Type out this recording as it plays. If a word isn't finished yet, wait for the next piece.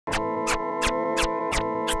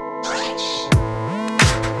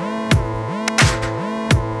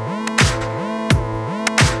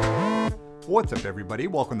What's up everybody,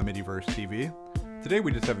 welcome to Midiverse TV. Today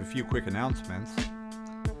we just have a few quick announcements.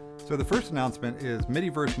 So the first announcement is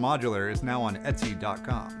Midiverse Modular is now on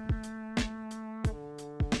Etsy.com.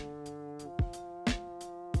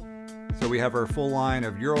 So we have our full line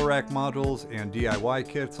of Eurorack modules and DIY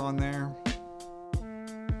kits on there.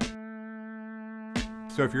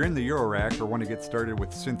 So if you're in the Eurorack or want to get started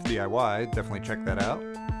with synth DIY, definitely check that out.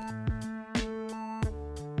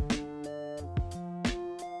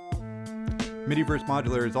 Midiverse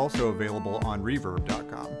Modular is also available on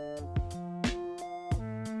Reverb.com.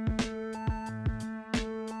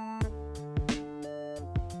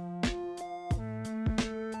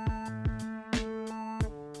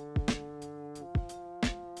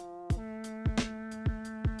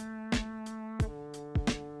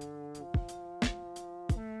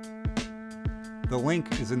 The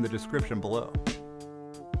link is in the description below.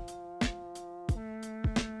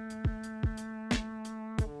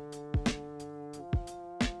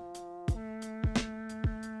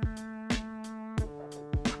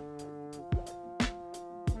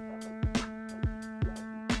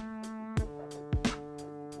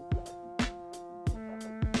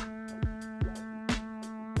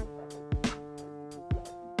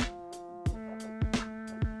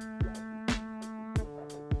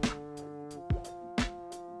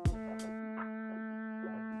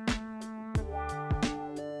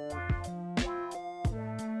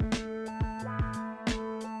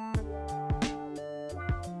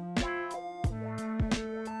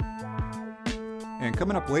 And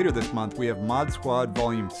coming up later this month, we have Mod Squad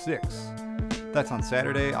Volume 6. That's on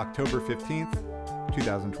Saturday, October 15th,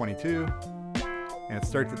 2022. And it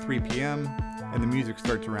starts at 3 p.m. and the music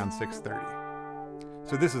starts around 6:30.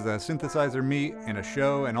 So this is a synthesizer meet and a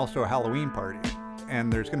show and also a Halloween party.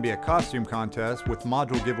 And there's going to be a costume contest with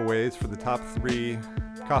module giveaways for the top 3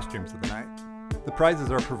 costumes of the night. The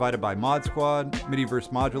prizes are provided by Mod Squad,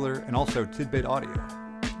 Midiverse Modular, and also Tidbit Audio.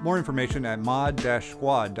 More information at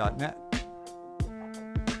mod-squad.net.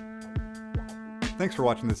 Thanks for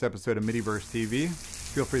watching this episode of Midiverse TV.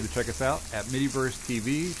 Feel free to check us out at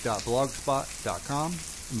midiversetv.blogspot.com.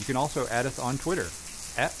 And you can also add us on Twitter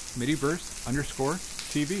at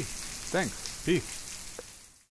Midiverse_TV. Thanks. Peace.